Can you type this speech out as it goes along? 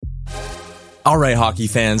All right, hockey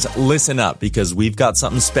fans, listen up because we've got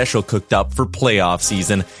something special cooked up for playoff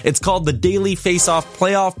season. It's called the Daily Face-Off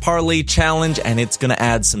Playoff Parlay Challenge, and it's going to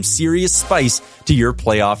add some serious spice to your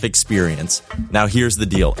playoff experience. Now, here's the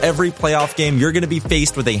deal. Every playoff game, you're going to be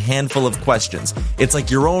faced with a handful of questions. It's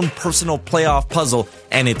like your own personal playoff puzzle,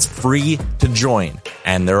 and it's free to join.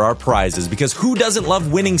 And there are prizes, because who doesn't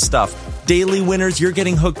love winning stuff? Daily winners, you're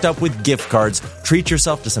getting hooked up with gift cards. Treat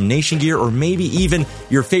yourself to some Nation gear or maybe even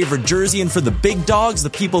your favorite jersey. And for the big dogs, the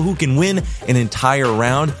people who can win an entire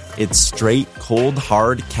round, it's straight, cold,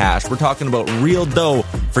 hard cash. We're talking about real dough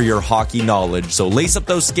for your hockey knowledge. So lace up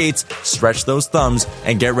those skates, stretch those thumbs,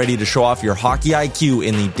 and get ready to show off your hockey IQ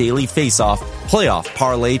in the Daily Face-Off Playoff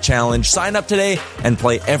Parlay Challenge. Sign up today and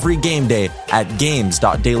play every game day at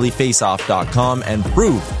games.dailyfaceoff.com and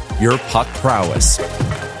prove your puck prowess.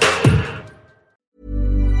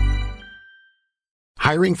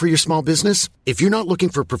 Hiring for your small business? If you're not looking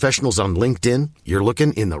for professionals on LinkedIn, you're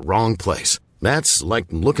looking in the wrong place. That's like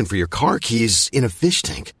looking for your car keys in a fish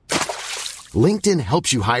tank. LinkedIn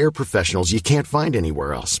helps you hire professionals you can't find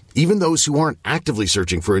anywhere else, even those who aren't actively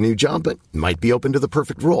searching for a new job but might be open to the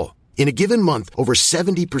perfect role. In a given month, over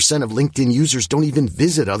 70% of LinkedIn users don't even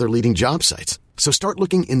visit other leading job sites. So start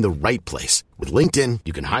looking in the right place. With LinkedIn,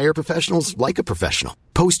 you can hire professionals like a professional.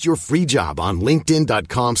 Post your free job on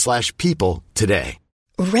linkedin.com/people today.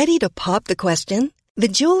 Ready to pop the question? The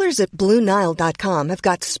jewelers at BlueNile.com have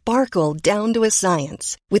got sparkle down to a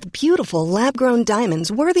science with beautiful lab-grown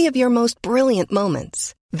diamonds worthy of your most brilliant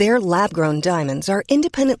moments. Their lab-grown diamonds are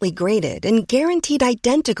independently graded and guaranteed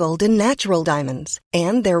identical to natural diamonds,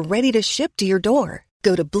 and they're ready to ship to your door.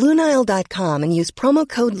 Go to BlueNile.com and use promo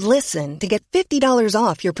code LISTEN to get $50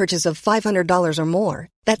 off your purchase of $500 or more.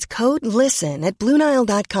 That's code LISTEN at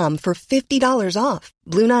BlueNile.com for $50 off.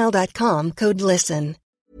 BlueNile.com, code LISTEN.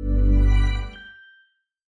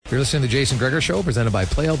 You're listening to the Jason Gregor Show, presented by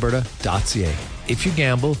PlayAlberta.ca. If you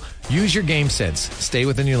gamble, use your game sense. Stay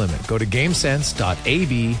within your limit. Go to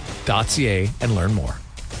gamesense.ab.ca and learn more.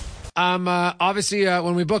 Obviously,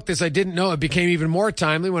 when we booked this, I didn't know it became even more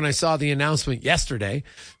timely when I saw the announcement yesterday.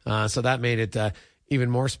 So that made it even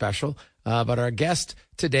more special. But our guest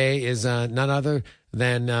today is none other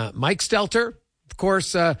than Mike Stelter. Of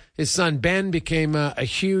course, his son Ben became a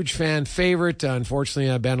huge fan favorite.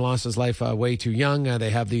 Unfortunately, Ben lost his life way too young. They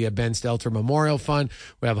have the Ben Stelter Memorial Fund.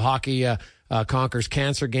 We have Hockey Conquers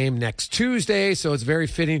Cancer game next Tuesday, so it's very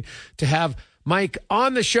fitting to have Mike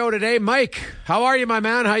on the show today. Mike, how are you, my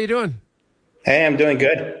man? How you doing? Hey, I'm doing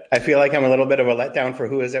good. I feel like I'm a little bit of a letdown for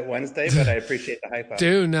Who Is It Wednesday, but I appreciate the hype up.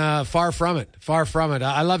 Dude, far from it. Far from it.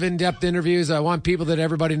 I love in-depth interviews. I want people that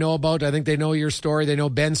everybody know about. I think they know your story. They know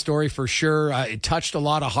Ben's story for sure. It touched a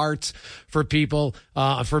lot of hearts for people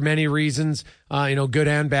for many reasons, good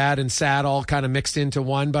and bad and sad all kind of mixed into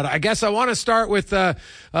one. But I guess I want to start with the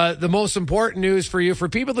most important news for you. For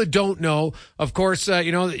people that don't know, of course,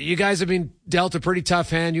 you guys have been dealt a pretty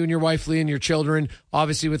tough hand, you and your wife, Lee, and your children,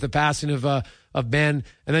 obviously with the passing of Ben,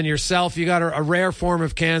 and then yourself, you got a rare form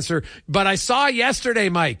of cancer. But I saw yesterday,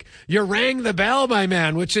 Mike, you rang the bell, my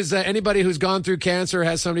man, which is anybody who's gone through cancer,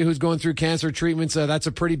 has somebody who's going through cancer treatments. That's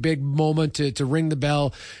a pretty big moment to ring the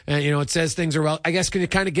bell. And, it says things are well. I guess, can you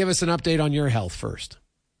kind of give us an update on your health first?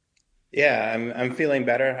 Yeah, I'm feeling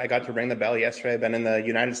better. I got to ring the bell yesterday. I've been in the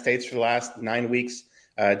United States for the last 9 weeks,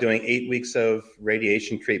 doing 8 weeks of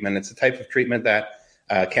radiation treatment. It's a type of treatment that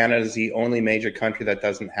Canada is the only major country that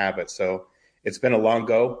doesn't have it. So it's been a long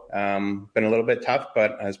go, been a little bit tough,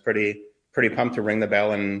 but I was pretty pumped to ring the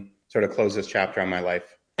bell and sort of close this chapter on my life.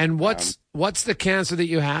 And what's the cancer that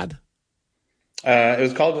you had? It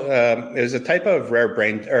was a type of rare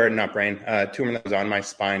tumor that was on my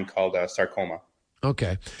spine called sarcoma.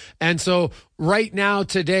 Okay. And so right now,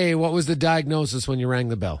 today, what was the diagnosis when you rang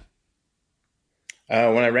the bell?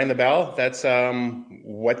 When I rang the bell, that's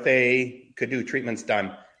what they could do. Treatment's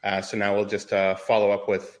done. So now we'll just follow up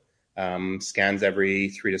with scans every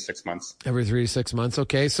 3 to 6 months. Every 3 to 6 months.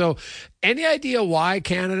 Okay. So any idea why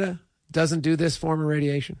Canada doesn't do this form of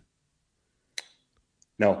radiation?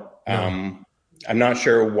 No. I'm not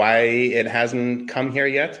sure why it hasn't come here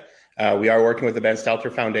yet. We are working with the Ben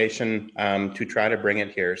Stelter Foundation to try to bring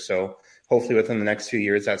it here. So hopefully within the next few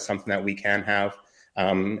years, that's something that we can have.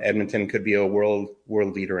 Edmonton could be a world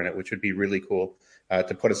leader in it, which would be really cool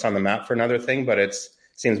to put us on the map for another thing. But it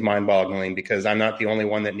seems mind-boggling because I'm not the only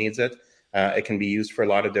one that needs it. It can be used for a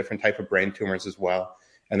lot of different type of brain tumors as well.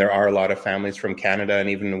 And there are a lot of families from Canada and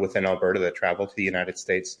even within Alberta that travel to the United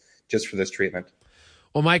States just for this treatment.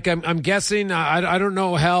 Well, Mike, I'm guessing, I don't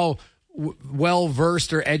know how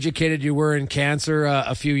well-versed or educated you were in cancer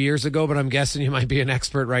a few years ago, but I'm guessing you might be an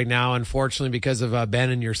expert right now, unfortunately, because of Ben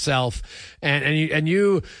and yourself. And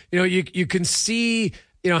you can see,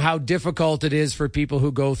 how difficult it is for people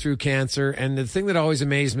who go through cancer. And the thing that always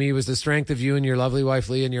amazed me was the strength of you and your lovely wife,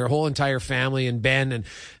 Leah, and your whole entire family and Ben, and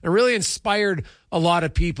it really inspired a lot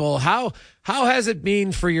of people. How has it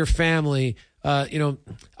been for your family?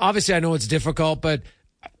 Obviously I know it's difficult, but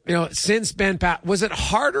since Ben passed, was it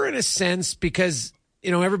harder in a sense because,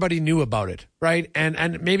 everybody knew about it, right?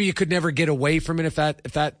 And maybe you could never get away from it if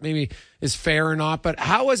that maybe is fair or not, but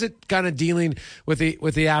how was it kind of dealing with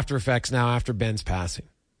the after effects now after Ben's passing?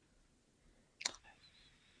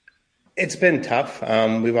 It's been tough.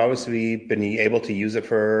 We've obviously been able to use it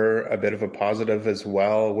for a bit of a positive as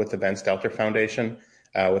well with the Ben Stelter Foundation.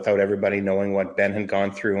 Without everybody knowing what Ben had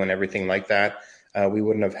gone through and everything like that, we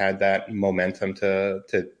wouldn't have had that momentum to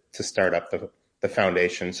start up the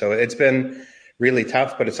foundation. So it's been really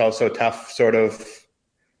tough, but it's also tough sort of,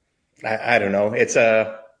 I don't know.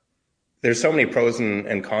 There's so many pros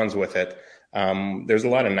and cons with it. There's a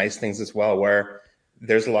lot of nice things as well, where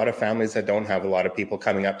there's a lot of families that don't have a lot of people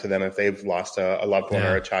coming up to them if they've lost a loved one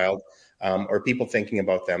or a child, or people thinking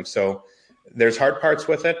about them. So there's hard parts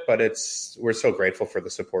with it, but we're so grateful for the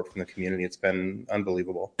support from the community. It's been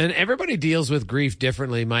unbelievable. And everybody deals with grief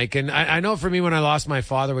differently, Mike. And I know for me, when I lost my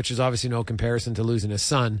father, which is obviously no comparison to losing a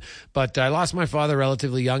son, but I lost my father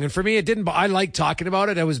relatively young. And for me, I like talking about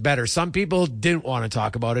it. It was better. Some people didn't want to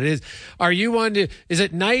talk about it. Is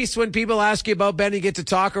it nice when people ask you about Ben, you get to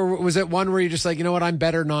talk, or was it one where you're just like, you know what, I'm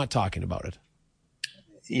better not talking about it?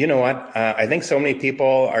 You know what? I think so many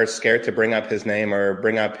people are scared to bring up his name or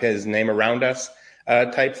bring up his name around us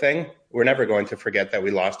type thing. We're never going to forget that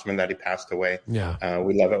we lost him and that he passed away. Yeah.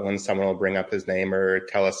 We love it when someone will bring up his name or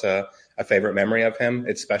tell us a favorite memory of him.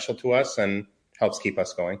 It's special to us and helps keep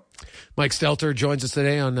us going. Mike Stelter joins us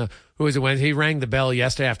today on who is it Wednesday? He rang the bell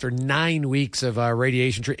yesterday after 9 weeks of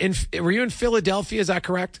radiation treatment. Were you in Philadelphia? Is that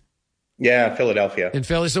correct? Yeah, Philadelphia. In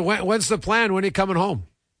Philly. So when's the plan? When are you coming home?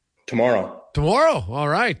 Tomorrow. All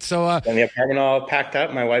right. So and the apartment all packed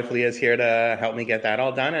up. My wife Leah is here to help me get that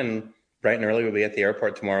all done, and bright and early we'll be at the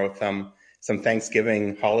airport tomorrow with some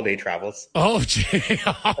Thanksgiving holiday travels. Oh, gee.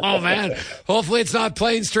 Oh, man. Hopefully it's not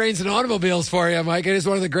planes, trains, and automobiles for you, Mike. It is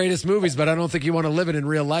one of the greatest movies, but I don't think you want to live it in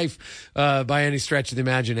real life by any stretch of the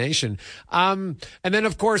imagination. And then,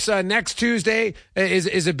 of course, next Tuesday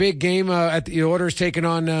is a big game at the Oilers taking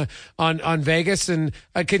on Vegas. And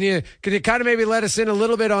can you kind of maybe let us in a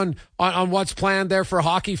little bit on what's planned there for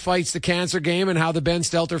Hockey Fights the Cancer game and how the Ben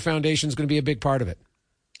Stelter Foundation is going to be a big part of it?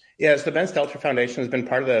 Yes, the Ben Stelter Foundation has been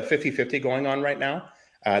part of the 50-50 going on right now.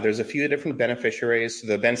 There's a few different beneficiaries.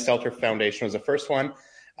 The Ben Stelter Foundation was the first one.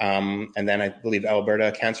 And then I believe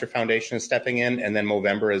Alberta Cancer Foundation is stepping in, and then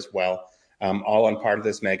Movember as well, all on part of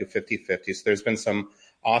this mega 50-50. So there's been some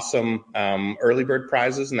awesome early bird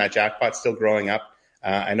prizes, and that jackpot's still growing up.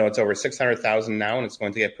 I know it's over 600,000 now, and it's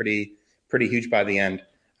going to get pretty huge by the end.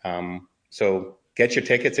 So get your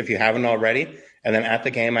tickets if you haven't already. And then at the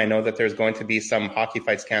game, I know that there's going to be some Hockey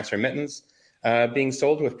Fights Cancer mittens being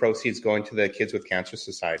sold with proceeds going to the Kids with Cancer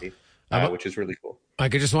Society, which is really cool.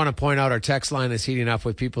 Mike, I just want to point out our text line is heating up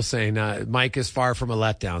with people saying Mike is far from a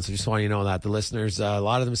letdown. So just want you to know that. The listeners, a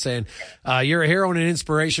lot of them saying you're a hero and an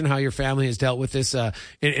inspiration, how your family has dealt with this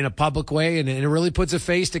in a public way. And it really puts a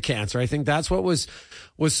face to cancer. I think that's what was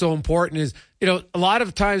so important is, a lot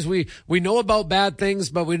of times we know about bad things,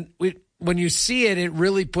 but when you see it, it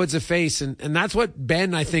really puts a face. And that's what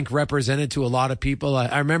Ben, I think, represented to a lot of people.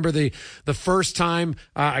 I remember the first time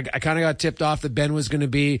I kind of got tipped off that Ben was going to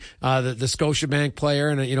be the Scotiabank player.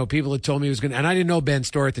 And, people had told me he was going to, and I didn't know Ben's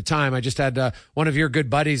story at the time. I just had one of your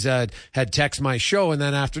good buddies had text my show in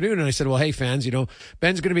that afternoon. And I said, well, hey, fans,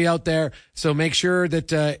 Ben's going to be out there. So make sure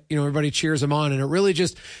that, everybody cheers him on. And it really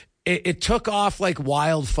just, it took off like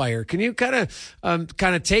wildfire. Can you kind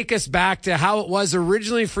of take us back to how it was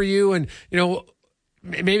originally for you? And,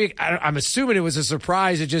 maybe I'm assuming it was a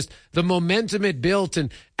surprise. It just the momentum it built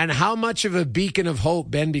and how much of a beacon of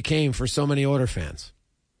hope Ben became for so many Oilers fans.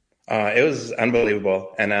 It was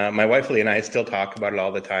unbelievable. And my wife Lee and I still talk about it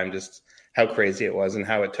all the time, just how crazy it was and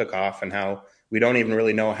how it took off and how we don't even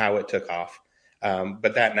really know how it took off.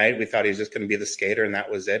 But that night we thought he was just going to be the skater and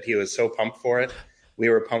that was it. He was so pumped for it. We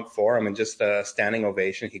were pumped for him, and just the standing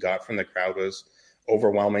ovation he got from the crowd was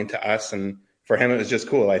overwhelming to us. And for him, it was just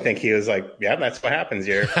cool. I think he was like, yeah, that's what happens.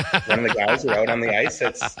 You're one of the guys who are out on the ice.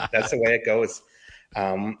 That's the way it goes.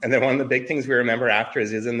 And then one of the big things we remember after is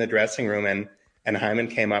he's in the dressing room and Hyman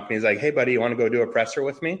came up and he's like, hey, buddy, you want to go do a presser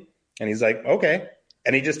with me? And he's like, okay.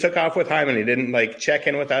 And he just took off with Hyman. He didn't like check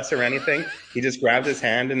in with us or anything. He just grabbed his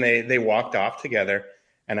hand and they walked off together.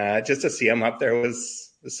 And just to see him up there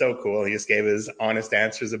was so cool. He just gave his honest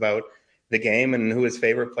answers about the game and who his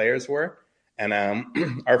favorite players were. And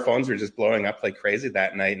our phones were just blowing up like crazy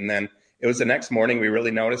that night. And then it was the next morning we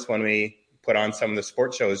really noticed when we put on some of the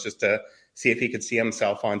sports shows just to see if he could see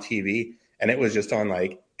himself on TV. And it was just on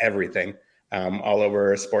like everything, all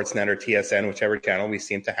over Sportsnet or TSN, whichever channel we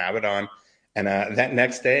seemed to have it on. And that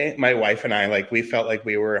next day, my wife and I, like, we felt like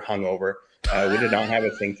we were hungover. We did not have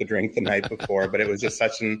a thing to drink the night before, but it was just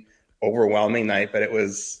such an overwhelming night. But it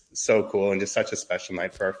was so cool and just such a special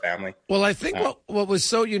night for our family. Well, I think what was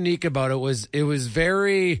so unique about it was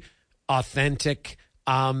very authentic.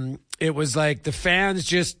 It was like the fans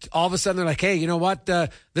just all of a sudden they're like, hey, you know what?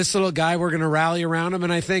 This little guy, we're going to rally around him.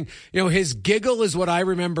 And I think, his giggle is what I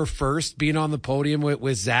remember first, being on the podium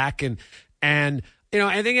with Zach. And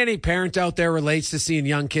I think any parent out there relates to seeing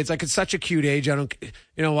young kids. Like, it's such a cute age.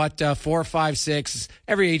 4, 5, 6,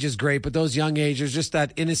 every age is great, but those young ages, just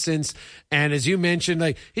that innocence. And as you mentioned,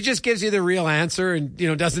 like, he just gives you the real answer and,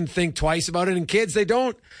 doesn't think twice about it. And kids, they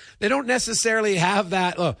don't necessarily have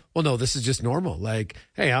that. Oh, well, no, this is just normal. Like,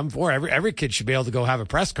 hey, I'm for every kid should be able to go have a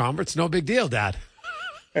press conference. No big deal, Dad.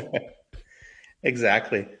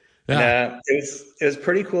 Exactly. Yeah. And, it was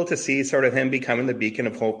pretty cool to see sort of him becoming the beacon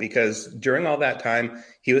of hope, because during all that time,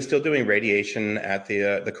 he was still doing radiation at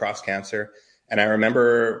the Cross Cancer. And I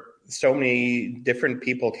remember so many different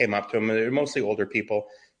people came up to him, mostly older people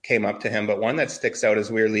came up to him. But one that sticks out is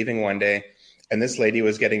we were leaving one day and this lady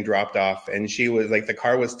was getting dropped off and she was like, the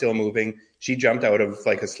car was still moving. She jumped out of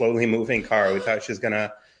like a slowly moving car. We thought she was going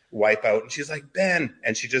to wipe out. And she's like, Ben.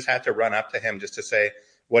 And she just had to run up to him just to say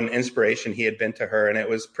what an inspiration he had been to her. And it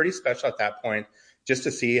was pretty special at that point just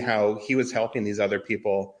to see how he was helping these other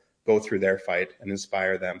people go through their fight and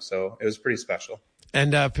inspire them. So it was pretty special.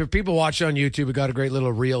 And for people watching on YouTube, we got a great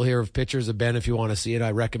little reel here of pictures of Ben. If you want to see it,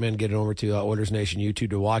 I recommend getting over to Oilers Nation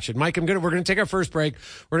YouTube to watch it. Mike, we're going to take our first break.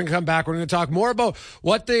 We're going to come back. We're going to talk more about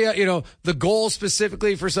what the goal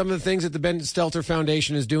specifically for some of the things that the Ben Stelter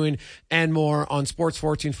Foundation is doing and more on Sports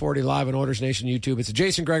 1440 live on Oilers Nation YouTube. It's a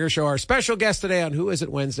Jason Gregor show. Our special guest today on Who Is It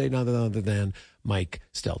Wednesday, none other than Mike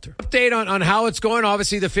Stelter. Update on how it's going.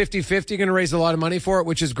 Obviously, the 50-50 going to raise a lot of money for it,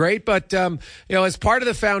 which is great. But, as part of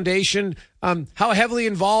the foundation, how heavily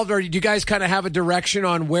involved do you guys kind of have a direction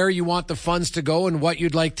on where you want the funds to go and what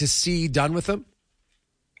you'd like to see done with them?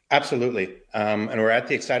 Absolutely. And we're at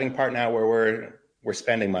the exciting part now where we're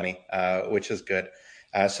spending money, which is good.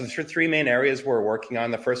 So there's 3 main areas we're working on.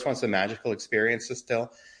 The first one's the magical experiences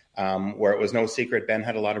still, where it was no secret Ben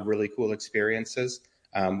had a lot of really cool experiences.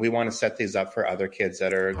 We want to set these up for other kids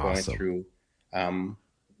that are going through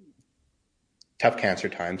tough cancer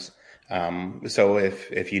times. So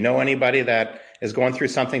if you know anybody that is going through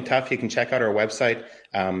something tough, you can check out our website.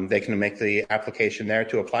 They can make the application there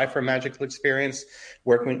to apply for a magical experience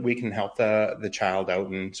where we can help the child out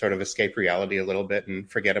and sort of escape reality a little bit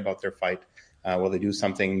and forget about their fight while they do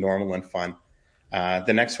something normal and fun.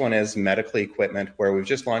 The next one is medical equipment, where we've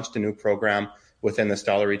just launched a new program within the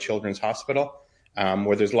Stelter Children's Hospital,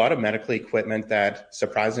 where there's a lot of medical equipment that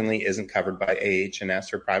surprisingly isn't covered by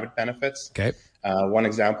AH&S or private benefits. Okay. One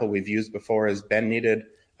example we've used before is Ben needed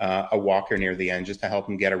a walker near the end just to help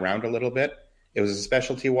him get around a little bit. It was a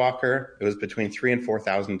specialty walker. It was between $3,000 and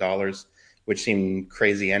 $4,000, which seemed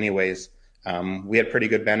crazy anyways. We had pretty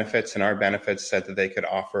good benefits, and our benefits said that they could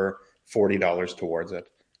offer $40 towards it,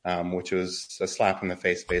 which was a slap in the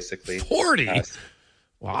face, basically. 40?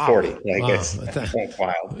 Wow. 40. It's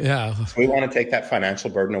wild. Yeah. So we want to take that financial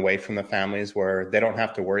burden away from the families where they don't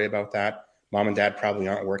have to worry about that. Mom and dad probably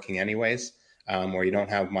aren't working anyways, where you don't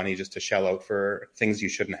have money just to shell out for things you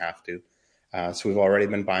shouldn't have to. So we've already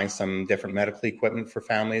been buying some different medical equipment for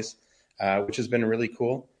families, which has been really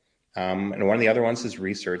cool. And one of the other ones is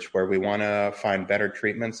research, where we want to find better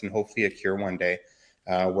treatments and hopefully a cure one day,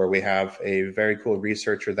 where we have a very cool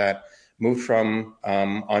researcher that moved from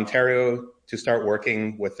Ontario to start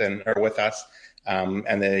working with us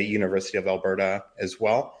and the University of Alberta as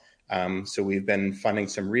well. So we've been funding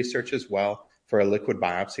some research as well for a liquid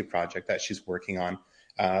biopsy project that she's working on,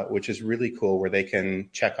 which is really cool, where they can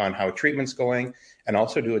check on how treatment's going and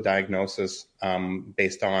also do a diagnosis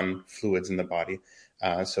based on fluids in the body.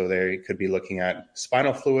 So they could be looking at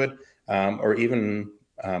spinal fluid or even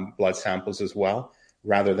blood samples as well,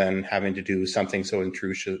 rather than having to do something so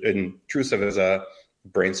intrusive as a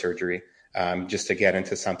brain surgery, just to get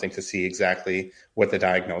into something to see exactly what the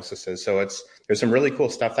diagnosis is. So there's some really cool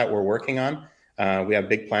stuff that we're working on. We have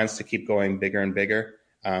big plans to keep going bigger and bigger,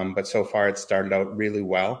 but so far it started out really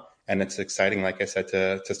well. And it's exciting, like I said,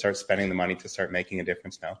 to start spending the money to start making a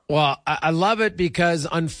difference now. Well, I love it because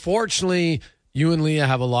unfortunately, you and Leah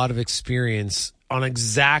have a lot of experience on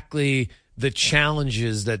exactly the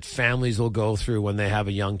challenges that families will go through when they have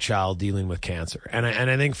a young child dealing with cancer. And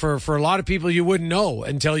I think for a lot of people, you wouldn't know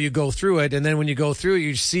until you go through it. And then when you go through it,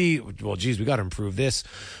 you see, well, geez, we got to improve this.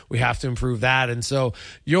 We have to improve that. And so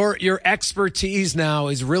your expertise now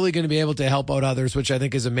is really going to be able to help out others, which I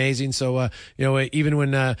think is amazing. So, even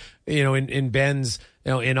when, in Ben's,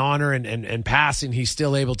 in honor and passing, he's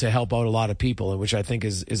still able to help out a lot of people, which I think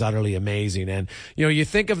is utterly amazing. And, you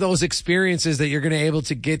think of those experiences that you're going to be able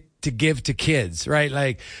to get to give to kids, right?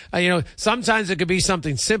 Like, sometimes it could be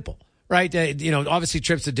something simple, right? Obviously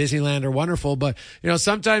trips to Disneyland are wonderful, but,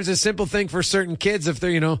 sometimes a simple thing for certain kids, if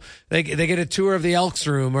they're, they get a tour of the Elks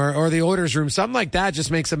room or the Oilers room, something like that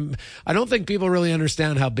just makes them, I don't think people really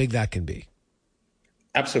understand how big that can be.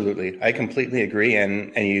 Absolutely. I completely agree.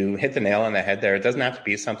 And you hit the nail on the head there. It doesn't have to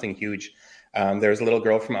be something huge. There was a little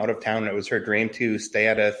girl from out of town. It was her dream to stay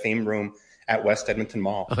at a theme room at West Edmonton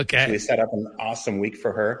Mall. Okay. So we set up an awesome week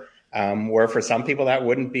for her, where for some people that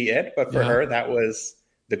wouldn't be it, but for her, that was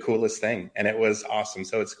the coolest thing. And it was awesome.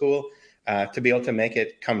 So it's cool to be able to make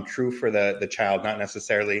it come true for the child, not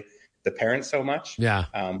necessarily the parents so much. Yeah.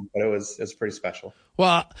 But it was pretty special.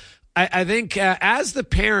 Well, I think as the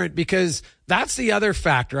parent, because that's the other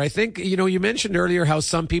factor. I think, you mentioned earlier how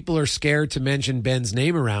some people are scared to mention Ben's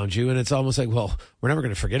name around you. And it's almost like, well, we're never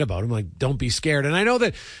going to forget about him. Like, don't be scared. And I know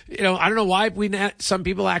that, I don't know why some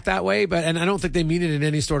people act that way, and I don't think they mean it in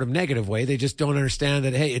any sort of negative way. They just don't understand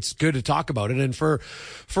that, hey, it's good to talk about it. And for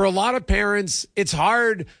a lot of parents, it's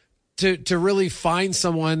hard to really find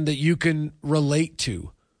someone that you can relate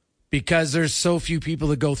to because there's so few people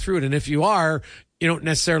that go through it. And if you don't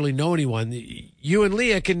necessarily know anyone. You and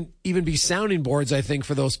Leah can even be sounding boards, I think,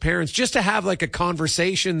 for those parents, just to have like a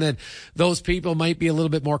conversation that those people might be a little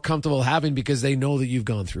bit more comfortable having because they know that you've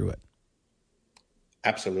gone through it.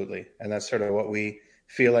 Absolutely. And that's sort of what we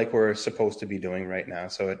feel like we're supposed to be doing right now.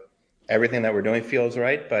 So everything that we're doing feels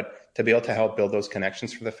right, but to be able to help build those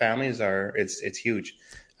connections for the families it's huge.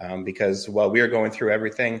 Because while we were going through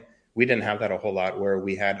everything, we didn't have that a whole lot, where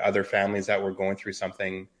we had other families that were going through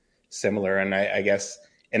something similar. And I guess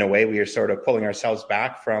in a way we are sort of pulling ourselves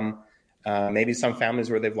back from maybe some families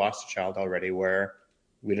where they've lost a child already, where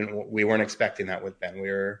we weren't expecting that with Ben. We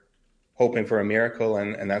were hoping for a miracle,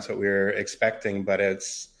 and that's what we were expecting, but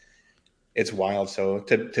it's wild. So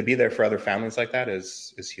to be there for other families like that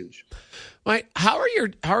is huge. Mike, how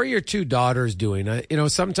are your two daughters doing?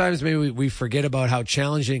 Sometimes maybe we forget about how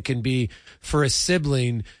challenging it can be for a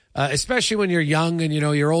sibling, especially when you're young and,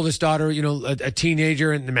 your oldest daughter, a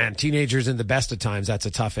teenager, and man, teenagers in the best of times, that's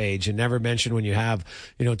a tough age. And never mention when you have,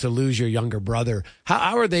 to lose your younger brother.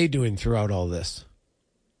 How are they doing throughout all this?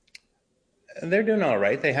 They're doing all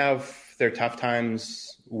right. They have their tough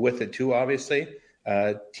times with it too, obviously.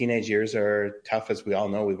 Teenage years are tough, as we all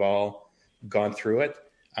know. We've all gone through it.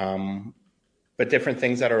 But different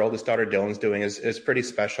things that our oldest daughter Dylan's doing is pretty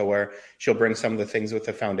special, where she'll bring some of the things with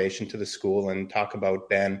the foundation to the school and talk about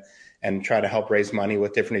Ben and try to help raise money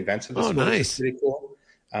with different events at the school. Nice. Which is pretty cool.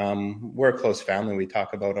 We're a close family. We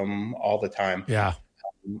talk about him all the time. Yeah.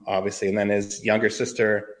 Obviously. And then his younger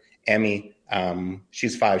sister, Emmy,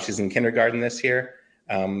 she's 5. She's in kindergarten this year.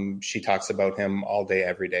 She talks about him all day,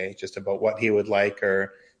 every day, just about what he would like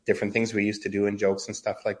or different things we used to do and jokes and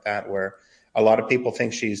stuff like that, where a lot of people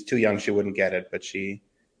think she's too young, she wouldn't get it, but she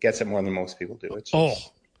gets it more than most people do. It's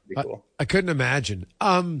pretty cool. I couldn't imagine.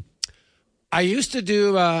 I used to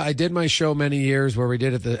do, I did my show many years where we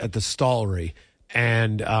did at the Stelter,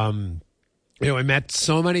 and, I met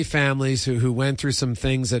so many families who went through some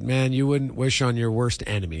things that, man, you wouldn't wish on your worst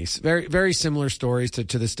enemies. Very, very similar stories to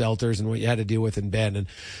the Stelters and what you had to deal with in Ben. And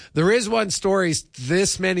there is one story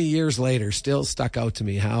this many years later still stuck out to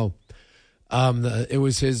me, how it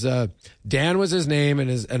was his Dan was his name, and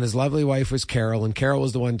his lovely wife was Carol, and Carol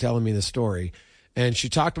was the one telling me the story. And she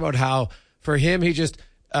talked about how for him, he just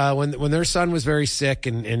when their son was very sick,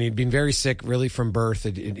 and he'd been very sick really from birth,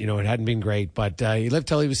 it hadn't been great, but he lived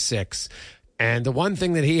till he was 6. And the one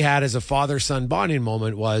thing that he had as a father-son bonding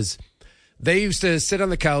moment was they used to sit on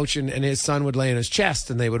the couch, and his son would lay on his chest,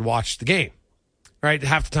 and they would watch the game. Right,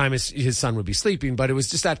 half the time his son would be sleeping, but it was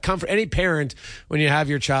just that comfort. Any parent, when you have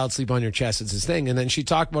your child sleep on your chest, it's his thing. And then she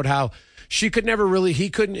talked about how he couldn't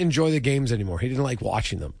enjoy the games anymore. He didn't like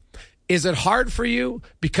watching them. Is it hard for you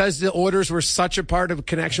because the Oilers were such a part of a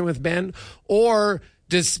connection with Ben, or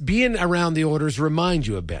does being around the Oilers remind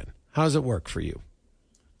you of Ben? How does it work for you?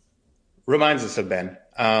 Reminds us of Ben.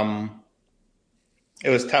 It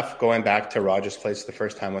was tough going back to Rogers Place the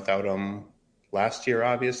first time without him. last year,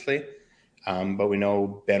 obviously. But we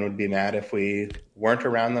know Ben would be mad if we weren't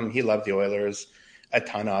around them. He loved the Oilers a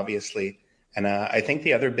ton, obviously. And I think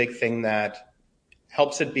the other big thing that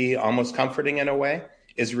helps it be almost comforting in a way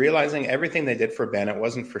is realizing everything they did for Ben, it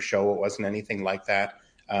wasn't for show. It wasn't anything like that.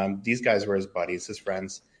 These guys were his buddies, his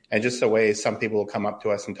friends. And just the way some people will come up to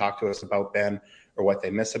us and talk to us about Ben or what they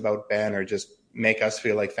miss about Ben or just make us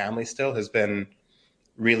feel like family still has been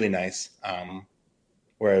really nice.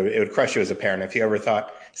 Where it would crush you as a parent if you ever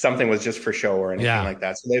thought something was just for show or anything like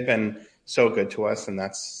that. So they've been so good to us, and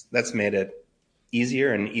that's made it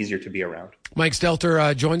easier and easier to be around. Mike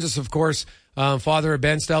Stelter joins us, of course, father of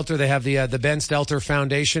Ben Stelter. They have the Ben Stelter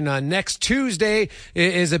Foundation. Next Tuesday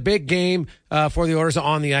is a big game for the Oilers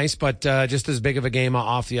on the ice, but just as big of a game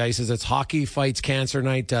off the ice as it's Hockey Fights Cancer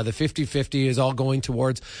Night. The 50-50 is all going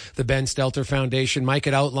towards the Ben Stelter Foundation. Mike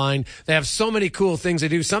had outlined they have so many cool things to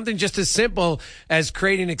do. Something just as simple as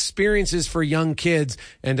creating experiences for young kids.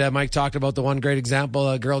 And Mike talked about the one great example.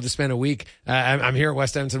 A girl just spent a week. I'm here at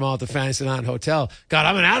West Edmonton Mall at the Fantasyland Hotel. God,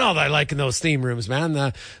 I'm an adult. I like in those theme rooms, man.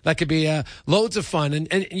 That could be loads of fun.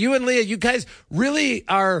 And you and Leah, you guys really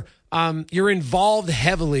are you're involved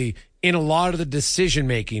heavily in a lot of the decision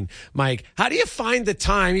making. Mike, how do you find the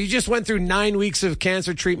time? You just went through 9 weeks of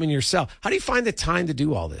cancer treatment yourself. How do you find the time to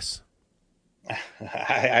do all this?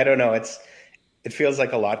 I don't know. It feels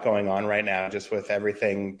like a lot going on right now, just with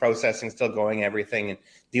everything, processing still going, everything, and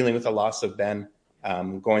dealing with the loss of Ben,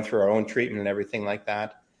 going through our own treatment and everything like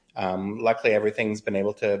that. Luckily, everything's been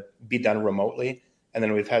able to be done remotely. And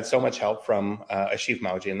then we've had so much help from Ashif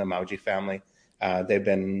Mauji and the Mauji family. They've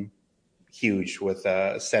been huge with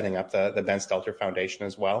setting up the Ben Stelter Foundation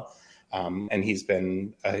as well. And he's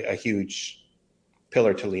been a huge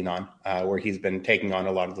pillar to lean on, where he's been taking on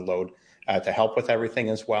a lot of the load to help with everything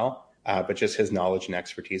as well. But just his knowledge and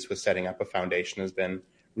expertise with setting up a foundation has been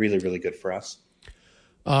really, really good for us.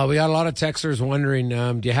 We got a lot of texters wondering,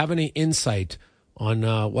 do you have any insight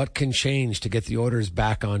on what can change to get the Oilers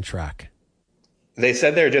back on track? They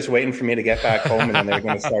said they're just waiting for me to get back home, and then they're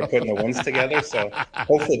going to start putting the wins together. So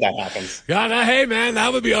hopefully that happens. God, hey man,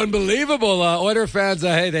 that would be unbelievable. Oiler fans,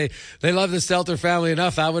 hey, they love the Stelter family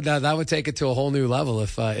enough. That would take it to a whole new level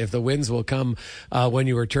if the wins will come when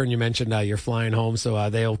you return. You mentioned you're flying home, so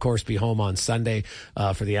they'll of course be home on Sunday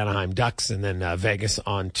for the Anaheim Ducks, and then Vegas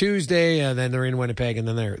on Tuesday, and then they're in Winnipeg, and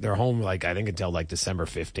then they're home I think until December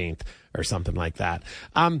 15th. Or something like that.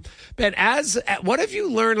 But what have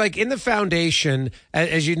you learned, in the foundation,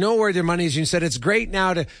 as you know where their money is? You said it's great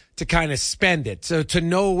now to kind of spend it, so to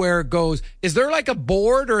know where it goes. Is there a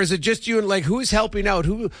board, or is it just you and who's helping out?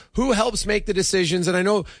 Who helps make the decisions? And I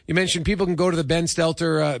know you mentioned people can go to the Ben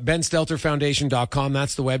Stelter, BenStelterFoundation.com.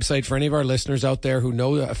 That's the website for any of our listeners out there who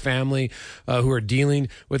know a family who are dealing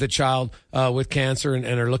with a child with cancer and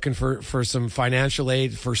are looking for some financial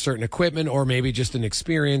aid for certain equipment or maybe just an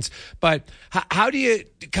experience. But how do you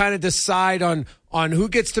kind of decide on who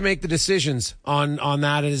gets to make the decisions on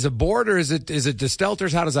that? Is it a board, or is it the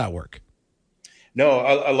Stelters? How does that work? No,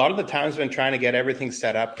 a lot of the time has been trying to get everything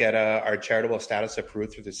set up, get our charitable status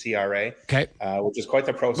approved through the CRA, okay, which is quite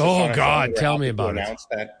the process. Oh God, tell me about it. Announce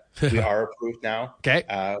that we are approved now,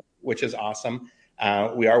 okay, which is awesome.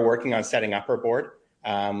 We are working on setting up our board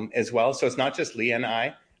as well. So it's not just Leah and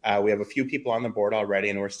I. We have a few people on the board already,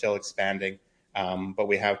 and we're still expanding. But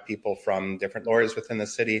we have people from different lawyers within the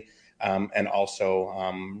city, and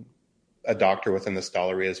also a doctor within the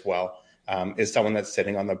Stollery as well, is someone that's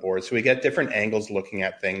sitting on the board. So we get different angles looking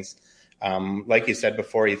at things. Like you said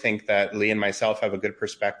before, you think that Lee and myself have a good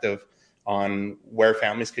perspective on where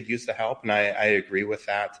families could use the help, and I agree with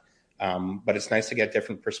that. But it's nice to get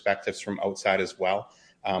different perspectives from outside as well,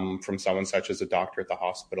 from someone such as a doctor at the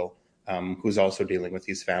hospital, who's also dealing with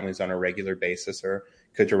these families on a regular basis, or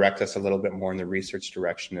could direct us a little bit more in the research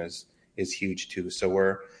direction is huge too. So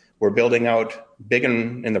we're building out big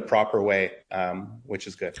in the proper way, which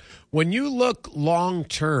is good. When you look long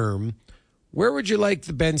term, where would you like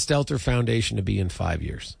the Ben Stelter Foundation to be in 5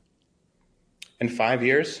 years? In 5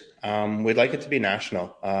 years, we'd like it to be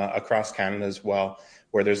national, across Canada as well,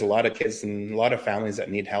 where there's a lot of kids and a lot of families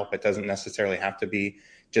that need help. It doesn't necessarily have to be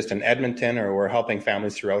just in Edmonton, or we're helping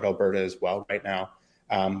families throughout Alberta as well right now,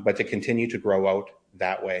 but to continue to grow out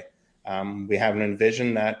that way. We have an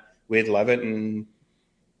envision that we'd love it and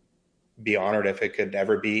be honored if it could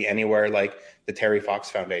ever be anywhere like the Terry Fox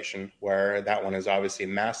Foundation, where that one is obviously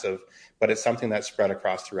massive, but it's something that's spread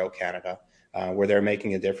across throughout Canada, where they're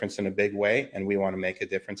making a difference in a big way, and we want to make a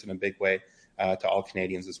difference in a big way to all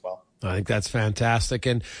Canadians as well. I think that's fantastic.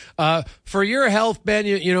 And for your health, Ben,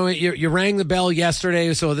 you rang the bell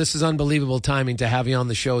yesterday, so this is unbelievable timing to have you on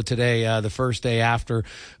the show today, the first day after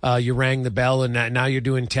you rang the bell, and now you're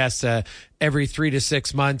doing tests every 3 to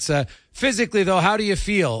 6 months. Physically, though, how do you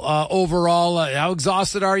feel overall? How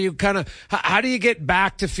exhausted are you? How do you get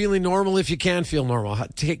back to feeling normal if you can feel normal?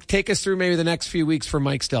 Take us through maybe the next few weeks for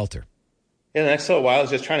Mike Stelter. Yeah, the next little while is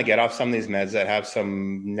just trying to get off some of these meds that have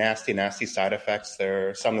some nasty, nasty side effects.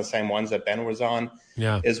 They're some of the same ones that Ben was on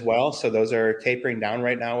as well. So those are tapering down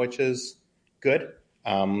right now, which is good.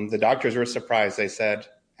 The doctors were surprised. They said,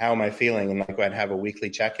 how am I feeling? And like, I'd have a weekly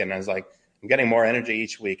check-in. I was like, I'm getting more energy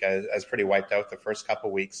each week. I was pretty wiped out the first couple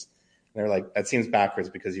of weeks. And they're like, that seems backwards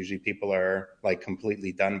because usually people are like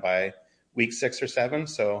completely done by week 6 or 7.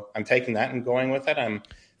 So I'm taking that and going with it. I'm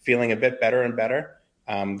feeling a bit better and better.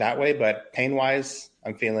 That way, but pain-wise,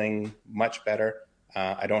 I'm feeling much better.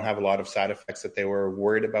 I don't have a lot of side effects that they were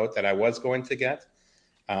worried about that I was going to get.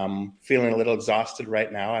 Feeling a little exhausted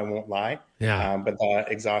right now, I won't lie. But the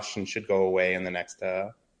exhaustion should go away in the next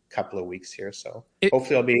couple of weeks here. So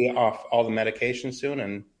hopefully I'll be off all the medication soon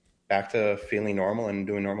and back to feeling normal and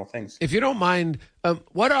doing normal things. If you don't mind,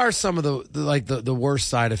 what are some of the worst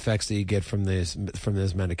side effects that you get from this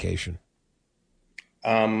medication?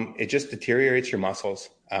 It just deteriorates your muscles.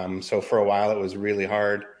 So for a while it was really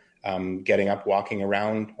hard getting up, walking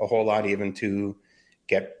around a whole lot, even to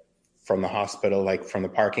get from the hospital, like from the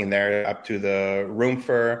parking there up to the room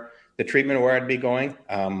for the treatment where I'd be going.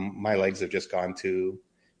 My legs have just gone to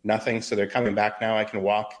nothing. So they're coming back now. I can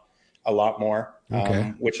walk a lot more,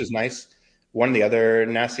 which is nice. One of the other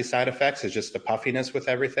nasty side effects is just the puffiness with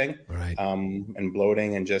everything, right? And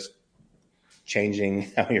bloating and just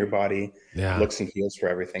changing how your body looks and feels for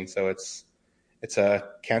everything. So it's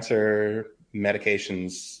cancer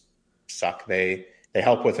medications suck. They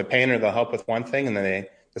help with the pain, or they'll help with one thing, and then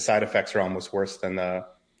the side effects are almost worse than the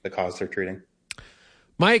cause they're treating.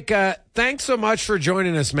 Mike, thanks so much for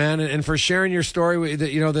joining us, man, and for sharing your story.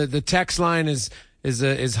 The text line is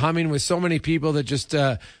humming with so many people that just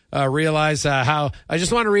realize how. I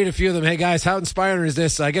just want to read a few of them. Hey, guys, how inspiring is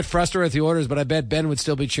this? I get frustrated with the orders, but I bet Ben would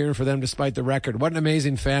still be cheering for them despite the record. What an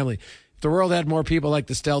amazing family. If the world had more people like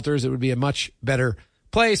the Stelters, it would be a much better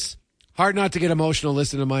place. Hard not to get emotional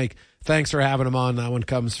listening to Mike. Thanks for having him on. That one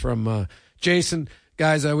comes from Jason.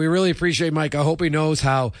 Guys, we really appreciate Mike. I hope he knows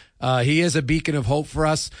how he is a beacon of hope for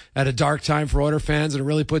us at a dark time for Oilers fans, and it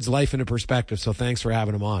really puts life into perspective. So thanks for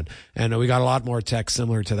having him on. And we got a lot more texts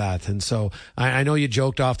similar to that. And so I know you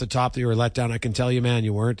joked off the top that you were let down. I can tell you, man,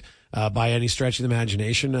 you weren't by any stretch of the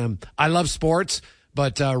imagination. I love sports,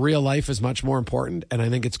 but real life is much more important. And I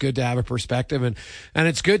think it's good to have a perspective. And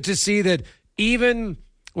it's good to see that even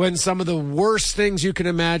when some of the worst things you can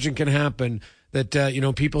imagine can happen, that,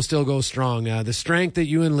 people still go strong. The strength that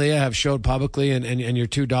you and Leah have showed publicly and your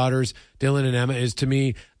two daughters, Dylan and Emma, is to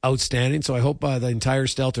me outstanding. So I hope the entire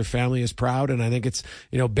Stelter family is proud. And I think it's,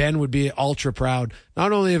 Ben would be ultra proud,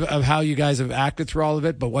 not only of how you guys have acted through all of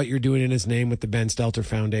it, but what you're doing in his name with the Ben Stelter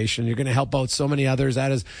Foundation. You're going to help out so many others.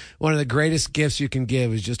 That is one of the greatest gifts you can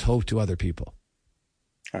give, is just hope to other people.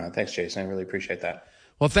 Thanks, Jason. I really appreciate that.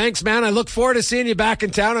 Well, thanks, man. I look forward to seeing you back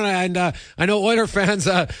in town. And I know Oiler fans,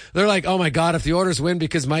 they're like, oh, my God, if the Oilers win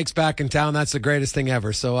because Mike's back in town, that's the greatest thing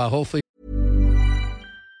ever. So hopefully.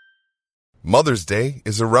 Mother's Day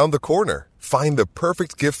is around the corner. Find the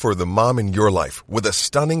perfect gift for the mom in your life with a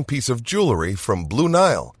stunning piece of jewelry from Blue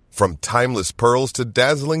Nile. From timeless pearls to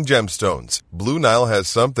dazzling gemstones, Blue Nile has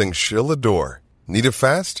something she'll adore. Need it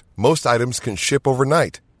fast? Most items can ship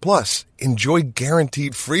overnight. Plus, enjoy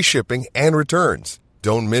guaranteed free shipping and returns.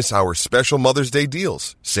 Don't miss our special Mother's Day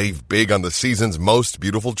deals. Save big on the season's most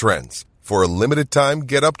beautiful trends. For a limited time,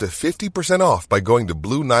 get up to 50% off by going to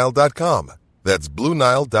BlueNile.com. That's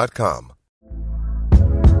BlueNile.com.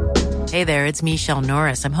 Hey there, it's Michelle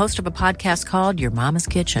Norris. I'm host of a podcast called Your Mama's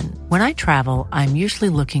Kitchen. When I travel, I'm usually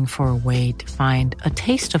looking for a way to find a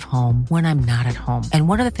taste of home when I'm not at home. And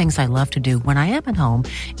one of the things I love to do when I am at home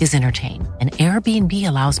is entertain. And Airbnb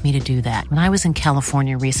allows me to do that. When I was in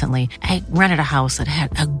California recently, I rented a house that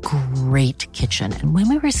had a great kitchen. And when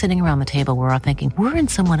we were sitting around the table, we were all thinking, we're in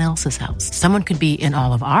someone else's house. Someone could be in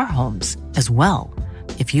all of our homes as well.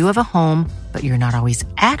 If you have a home, but you're not always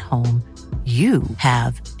at home, you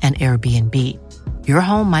have an Airbnb. Your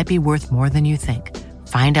home might be worth more than you think.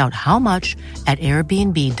 Find out how much at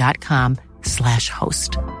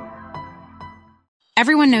airbnb.com/host.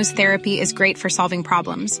 Everyone knows therapy is great for solving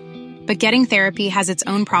problems, but getting therapy has its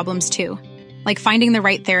own problems too, like finding the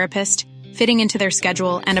right therapist, fitting into their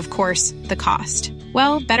schedule, and of course, the cost.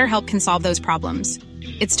 Well, BetterHelp can solve those problems.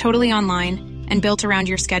 It's totally online and built around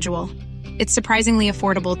your schedule. It's surprisingly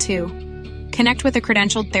affordable too. Connect with a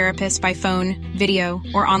credentialed therapist by phone, video,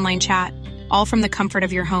 or online chat, all from the comfort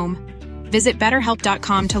of your home. Visit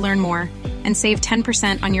BetterHelp.com to learn more and save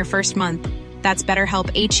 10% on your first month. That's BetterHelp,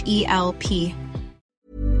 H-E-L-P.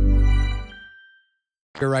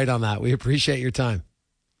 You're right on that. We appreciate your time.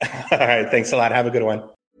 All right. Thanks a lot. Have a good one.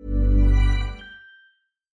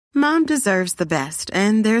 Mom deserves the best,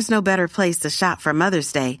 and there's no better place to shop for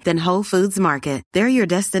Mother's Day than Whole Foods Market. They're your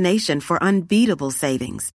destination for unbeatable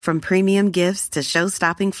savings, from premium gifts to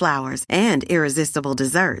show-stopping flowers and irresistible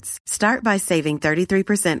desserts. Start by saving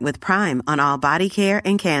 33% with Prime on all body care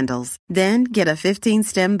and candles. Then get a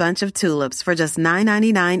 15-stem bunch of tulips for just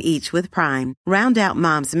 $9.99 each with Prime. Round out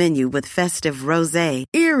Mom's menu with festive rosé,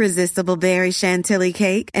 irresistible berry chantilly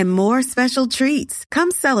cake, and more special treats.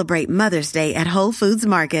 Come celebrate Mother's Day at Whole Foods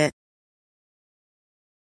Market.